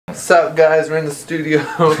What's up, guys? We're in the studio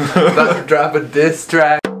about to drop a diss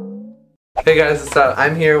track. Hey guys, what's up?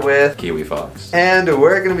 I'm here with Kiwi Fox. And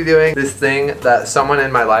we're going to be doing this thing that someone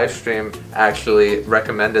in my live stream actually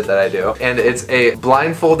recommended that I do. And it's a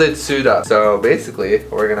blindfolded suit up. So basically,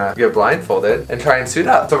 we're going to get blindfolded and try and suit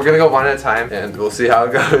up. So we're going to go one at a time and we'll see how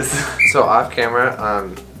it goes. So off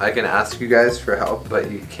camera, I can ask you guys for help,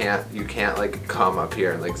 but you can't like come up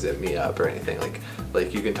here and like zip me up or anything.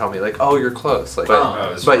 Like you can tell me like, oh, you're close. Like,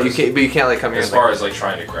 but you can't like come here. As far as like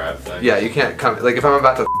trying to grab things. Yeah, you can't come. Like if I'm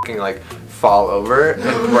about to fucking like fall over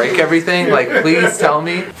and break everything, like please tell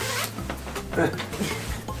me.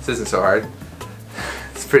 This isn't so hard.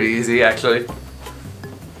 It's pretty easy actually.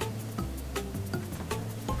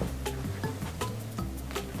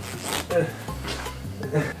 I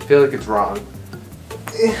feel like it's wrong.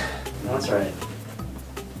 That's right.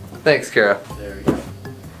 Thanks, Kara. There we go.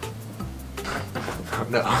 Oh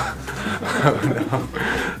no.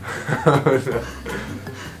 Oh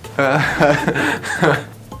no.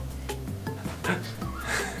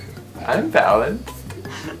 I'm balanced.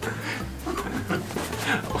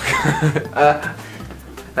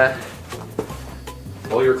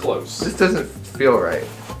 Well, you're close. This doesn't feel right.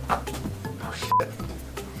 Oh shit.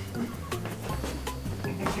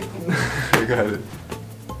 I got it.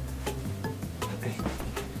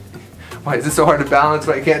 Why is this so hard to balance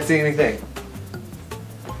when I can't see anything?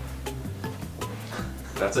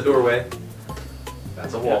 That's a doorway.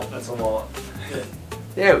 That's a wall. Yeah, that's a wall. Good.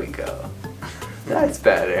 There we go. That's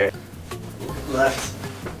better. Left.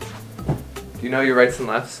 Do you know your rights and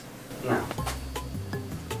lefts? No.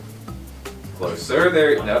 Closer.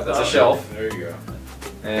 There. No, that's a shelf. There you go.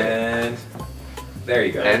 And there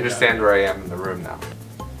you go. I understand where I am in the room now.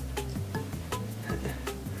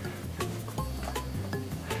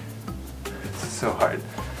 It's so hard.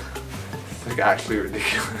 It's like actually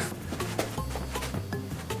ridiculous.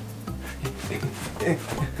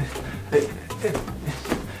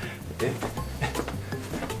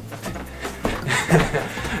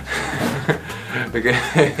 Okay.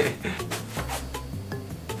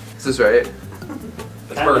 Is this right?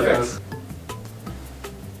 That's perfect.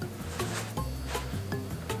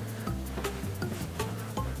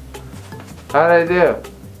 How did I do?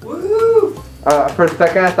 Woo! For a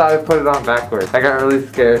second I thought I put it on backwards. I got really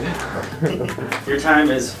scared. Your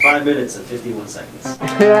time is 5 minutes and 51 seconds.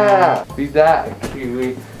 Yeah! Be that,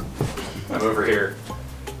 Kiwi. I'm over here.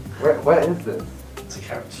 What is this? It's a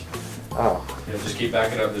couch. Oh. Yeah, just keep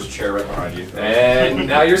backing up. There's a chair right behind you. And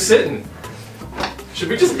now you're sitting. Should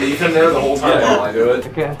we just leave him there the whole time while I do I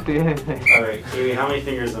it? can't see anything. Alright, Kiwi, how many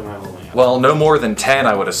fingers am I holding up? Well, no more than 10,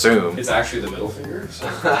 I would assume. It's actually the middle finger. So.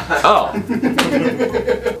 Oh.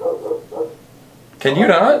 Can you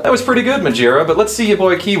not? That was pretty good, Majira, but let's see your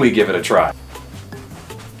boy Kiwi give it a try.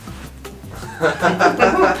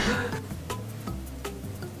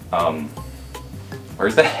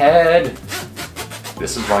 Where's the head?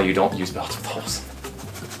 This is why you don't use belts with holes.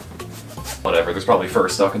 Whatever, there's probably fur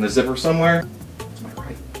stuck in the zipper somewhere. To my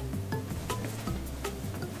right.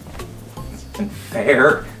 This isn't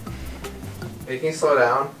fair. Hey, can you slow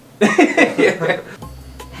down? Yeah.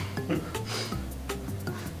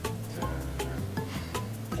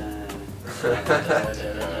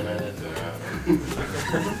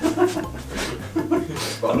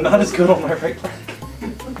 I'm not as good on my right leg.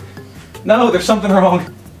 No, there's something wrong.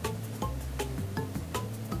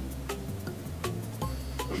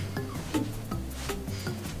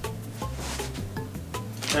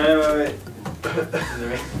 Wait.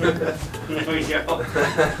 There we go.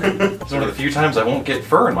 It's one of the few times I won't get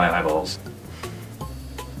fur in my eyeballs.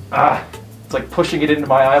 Ah, it's like pushing it into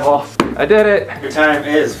my eyeball. I did it! Your time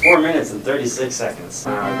is 4 minutes and 36 seconds.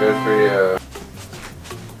 Good for you.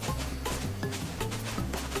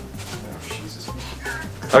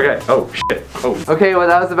 Okay, oh shit. Oh. Okay, well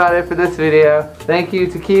that was about it for this video. Thank you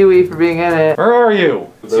to Kiwi for being in it. Where are you?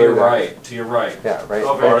 To your right. To your right. Yeah, right.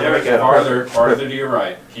 Over there we go. Farther to your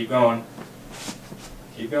right. Keep going.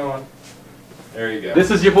 Keep going. There you go. This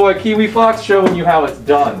is your boy Kiwi Fox showing you how it's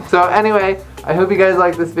done. So anyway, I hope you guys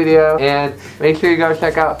liked this video and make sure you go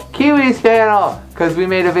check out Kiwi's channel because we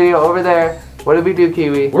made a video over there. What did we do,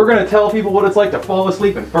 Kiwi? We're gonna tell people what it's like to fall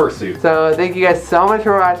asleep in fursuits. So thank you guys so much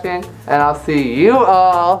for watching and I'll see you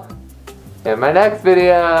all in my next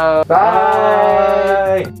video.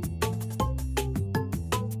 Bye!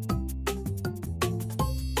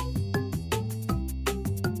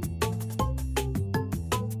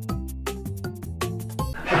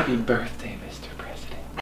 Happy birthday.